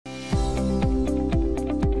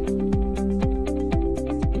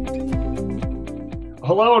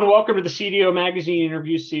Well, hello and welcome to the CDO Magazine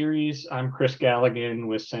interview series. I'm Chris Galligan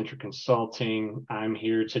with Centric Consulting. I'm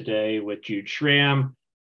here today with Jude Schramm,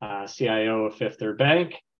 CIO of Fifth Third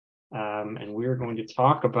Bank, and we're going to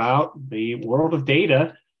talk about the world of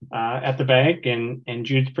data at the bank and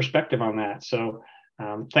Jude's perspective on that. So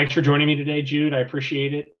thanks for joining me today, Jude. I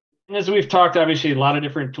appreciate it. And as we've talked, obviously, a lot of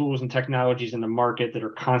different tools and technologies in the market that are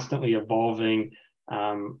constantly evolving.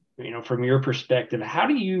 From your perspective, how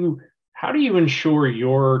do you ensure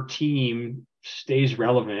your team stays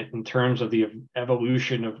relevant in terms of the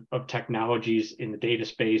evolution of technologies in the data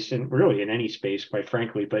space and really in any space, quite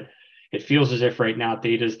frankly? But it feels as if right now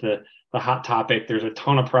data is the hot topic. There's a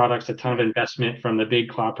ton of products, a ton of investment from the big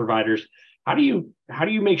cloud providers. How do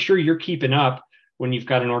you make sure you're keeping up when you've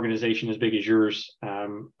got an organization as big as yours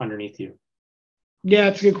underneath you? Yeah,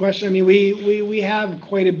 it's a good question. I mean, we have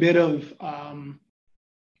quite a bit of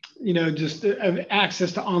just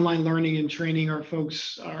access to online learning and training. Our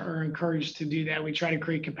folks are encouraged to do that. We try to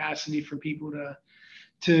create capacity for people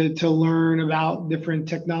to learn about different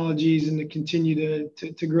technologies and to continue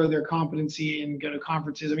to grow their competency and go to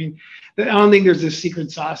conferences. I mean, I don't think there's a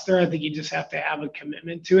secret sauce there. I think you just have to have a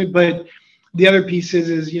commitment to it. But the other piece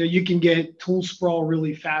is you can get tool sprawl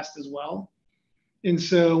really fast as well. And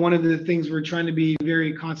so one of the things we're trying to be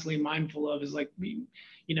very constantly mindful of is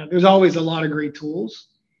there's always a lot of great tools.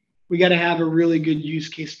 We got to have a really good use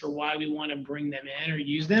case for why we want to bring them in or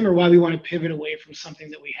use them, or why we want to pivot away from something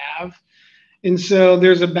that we have. And so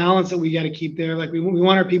there's a balance that we got to keep there. Like we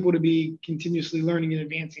want our people to be continuously learning and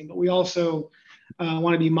advancing, but we also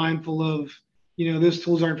want to be mindful of, those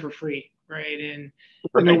tools aren't for free, right? And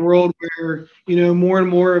in a world where, more and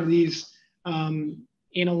more of these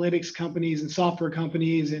analytics companies and software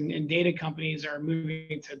companies and data companies are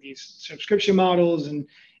moving to these subscription models and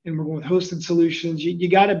we're going with hosted solutions, you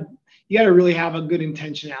got to really have a good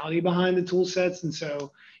intentionality behind the tool sets. And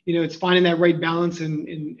so, it's finding that right balance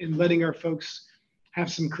and letting our folks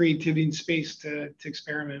have some creativity and space to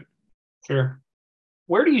experiment. Sure.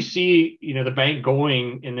 Where do you see, the bank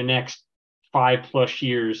going in the next 5+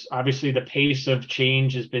 years? Obviously, the pace of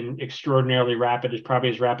change has been extraordinarily rapid. It's probably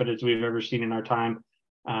as rapid as we've ever seen in our time.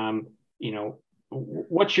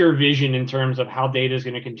 What's your vision in terms of how data is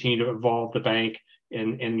going to continue to evolve the bank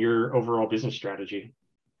and your overall business strategy?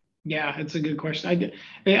 Yeah, it's a good question.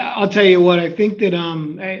 I'll tell you what, I think that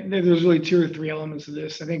there's really 2 or 3 elements of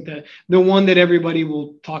this. I think the one that everybody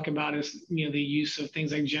will talk about is, the use of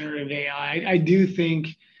things like generative AI. I do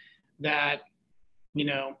think that,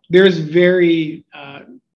 there's very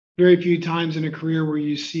few times in a career where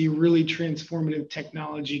you see really transformative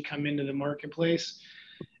technology come into the marketplace.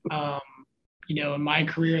 In my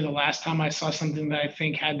career, the last time I saw something that I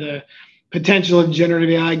think had the potential of generative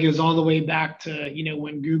AI goes all the way back to,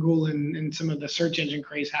 when Google and some of the search engine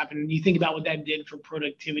craze happened. And you think about what that did for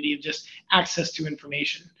productivity of just access to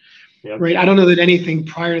information, right? I don't know that anything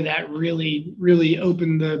prior to that really, really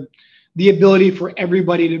opened the ability for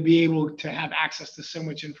everybody to be able to have access to so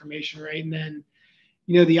much information, right? And then,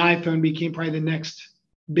 the iPhone became probably the next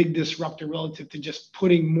big disruptor relative to just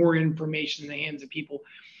putting more information in the hands of people.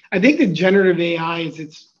 I think that generative AI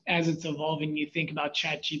as it's evolving, you think about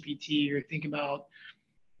ChatGPT or think about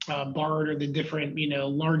BART or the different,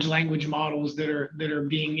 large language models that are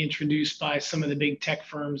being introduced by some of the big tech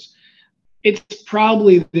firms. It's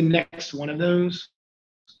probably the next one of those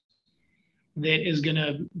that is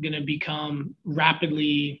gonna become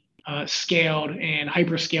rapidly scaled and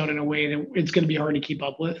hyper-scaled in a way that it's going to be hard to keep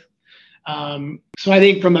up with. So I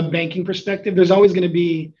think from a banking perspective, there's always going to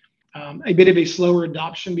be a bit of a slower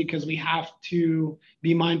adoption because we have to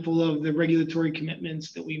be mindful of the regulatory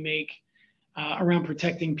commitments that we make around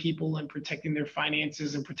protecting people and protecting their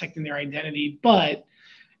finances and protecting their identity. But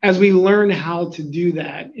as we learn how to do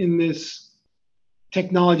that in this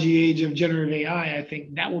technology age of generative AI, I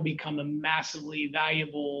think that will become a massively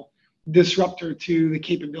valuable disruptor to the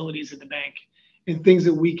capabilities of the bank and things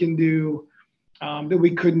that we can do that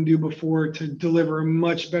we couldn't do before to deliver a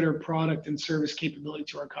much better product and service capability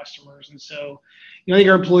to our customers. And so, I think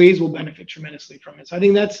our employees will benefit tremendously from it. So I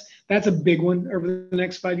think that's a big one over the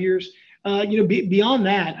next 5 years. Beyond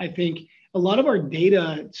that, I think a lot of our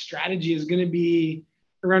data strategy is going to be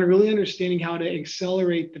around really understanding how to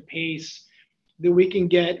accelerate the pace that we can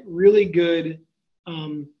get really good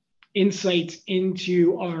insights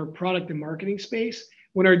into our product and marketing space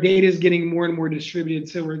when our data is getting more and more distributed.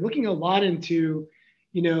 So we're looking a lot into,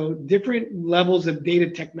 different levels of data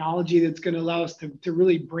technology that's going to allow us to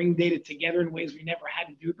really bring data together in ways we never had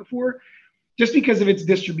to do it before, just because of its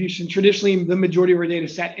distribution. Traditionally, the majority of our data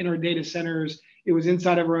sat in our data centers. It was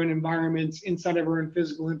inside of our own environments, inside of our own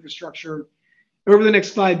physical infrastructure. over the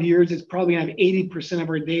next 5 years, it's probably going to have 80% of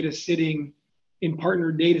our data sitting in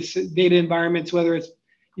partner data environments, whether it's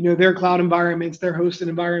their cloud environments, their hosted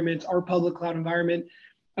environments, our public cloud environment.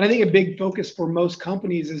 And I think a big focus for most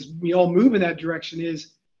companies as we all move in that direction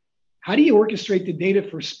is how do you orchestrate the data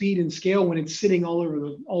for speed and scale when it's sitting all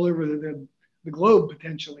over the globe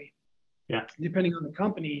potentially? Yeah. Depending on the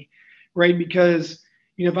company, right? Because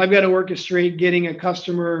if I've got to orchestrate getting a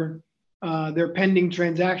customer their pending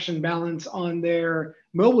transaction balance on their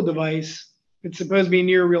mobile device, it's supposed to be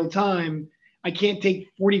near real time. I can't take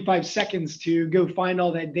 45 seconds to go find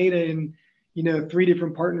all that data in 3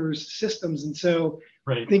 different partners' systems. And so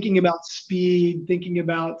right. Thinking about speed, thinking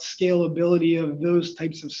about scalability of those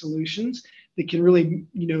types of solutions that can really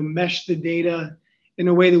mesh the data in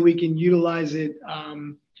a way that we can utilize it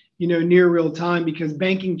near real time, because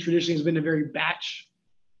banking traditionally has been a very batch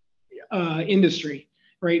industry,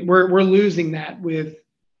 right? We're losing that with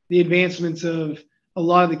the advancements of a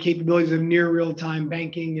lot of the capabilities of near real-time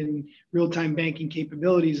banking and real-time banking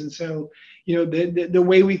capabilities. And so, the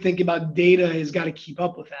way we think about data has got to keep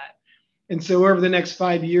up with that. And so over the next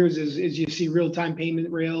 5 years, as you see real-time payment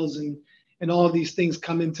rails and all of these things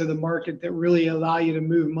come into the market that really allow you to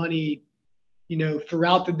move money,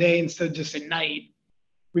 throughout the day instead of just at night,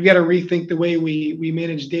 we've got to rethink the way we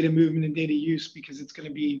manage data movement and data use, because it's going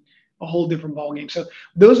to be a whole different ballgame. So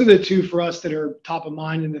those are the two for us that are top of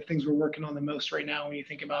mind and the things we're working on the most right now when you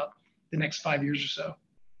think about the next 5 years or so.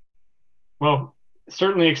 Well,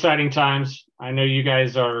 certainly exciting times. I know you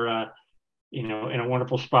guys are, in a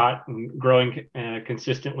wonderful spot and growing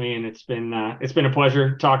consistently, and it's been a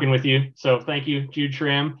pleasure talking with you. So thank you, Jude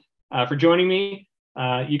Schramm, for joining me.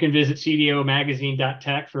 You can visit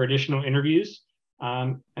cdomagazine.tech for additional interviews.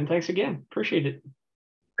 And thanks again. Appreciate it.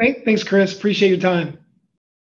 Great. Thanks, Chris. Appreciate your time.